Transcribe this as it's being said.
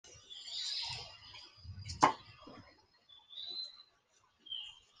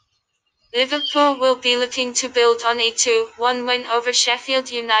Liverpool will be looking to build on a 2-1 win over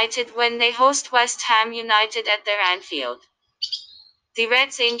Sheffield United when they host West Ham United at their Anfield. The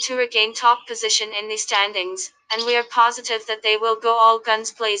Reds aim to regain top position in the standings, and we are positive that they will go all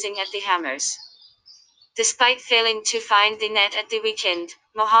guns blazing at the Hammers. Despite failing to find the net at the weekend,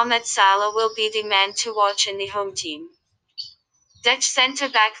 Mohamed Salah will be the man to watch in the home team. Dutch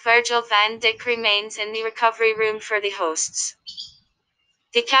centre-back Virgil van Dijk remains in the recovery room for the hosts.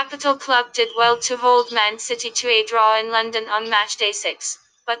 The capital club did well to hold Man City to a draw in London on matchday 6,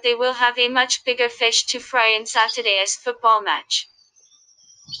 but they will have a much bigger fish to fry in Saturday's football match.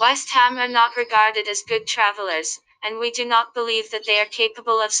 West Ham are not regarded as good travellers, and we do not believe that they are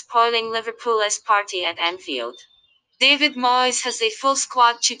capable of spoiling Liverpool's party at Anfield. David Moyes has a full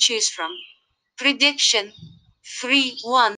squad to choose from. Prediction: 3-1.